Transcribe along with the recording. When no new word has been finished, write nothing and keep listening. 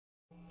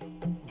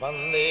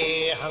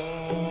Vandeham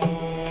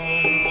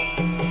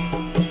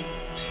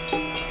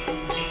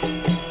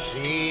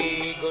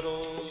Shri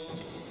Guru.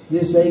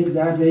 This ache,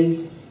 that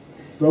ache,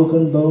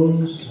 broken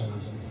bones,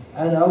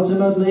 and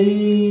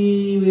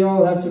ultimately we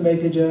all have to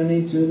make a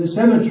journey to the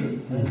cemetery,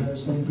 as I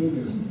was saying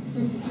previously.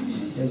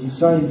 There's a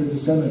sign to the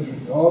cemetery.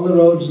 All the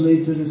roads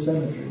lead to the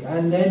cemetery.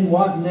 And then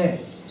what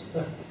next?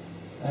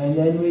 And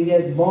then we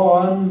get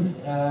born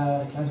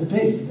as a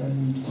pig,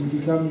 and we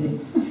become the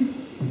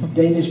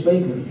Danish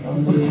bacon.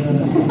 On the,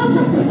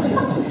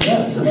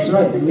 yeah, that's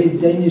right. You eat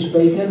Danish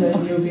bacon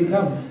and you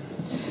become.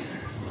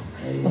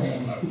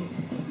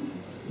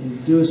 You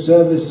do a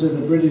service to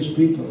the British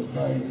people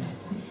by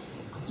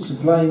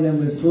supplying them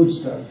with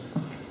foodstuff.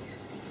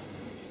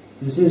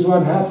 This is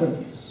what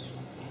happens.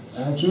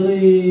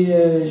 Actually,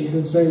 you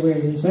can say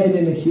it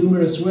in a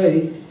humorous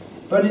way,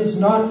 but it's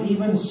not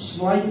even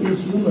slightly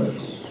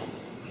humorous.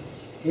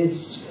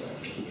 It's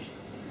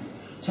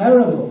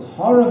terrible,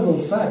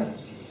 horrible fact.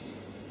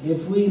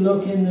 If we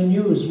look in the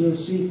news, we'll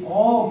see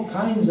all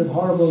kinds of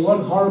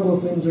horrible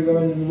things are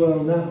going in the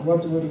world now.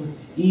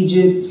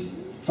 Egypt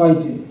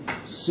fighting,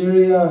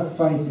 Syria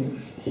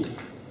fighting,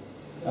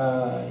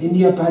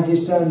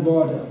 India-Pakistan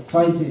border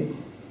fighting.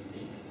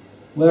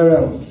 Where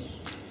else?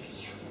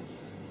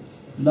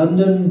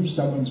 London,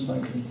 someone's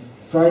fighting.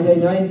 Friday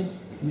night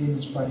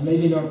means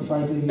maybe not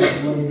fighting in the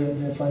way that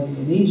they're fighting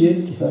in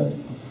Egypt, but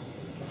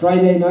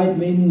Friday night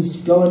means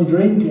go and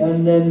drink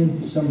and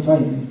then some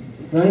fighting,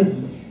 right?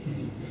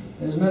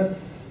 Isn't it?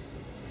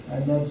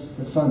 And that's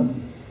the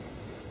fun.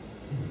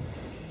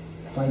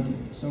 Fighting.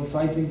 So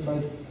fighting.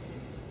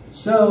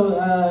 So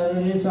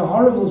it's a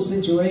horrible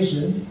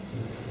situation.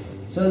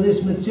 So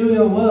this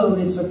material world,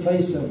 it's a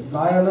place of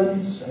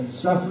violence and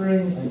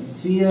suffering and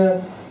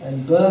fear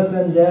and birth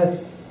and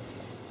death.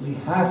 We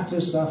have to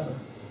suffer.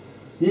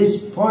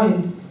 This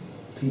point,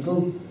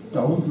 people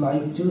don't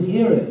like to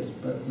hear it,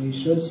 but we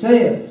should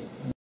say it.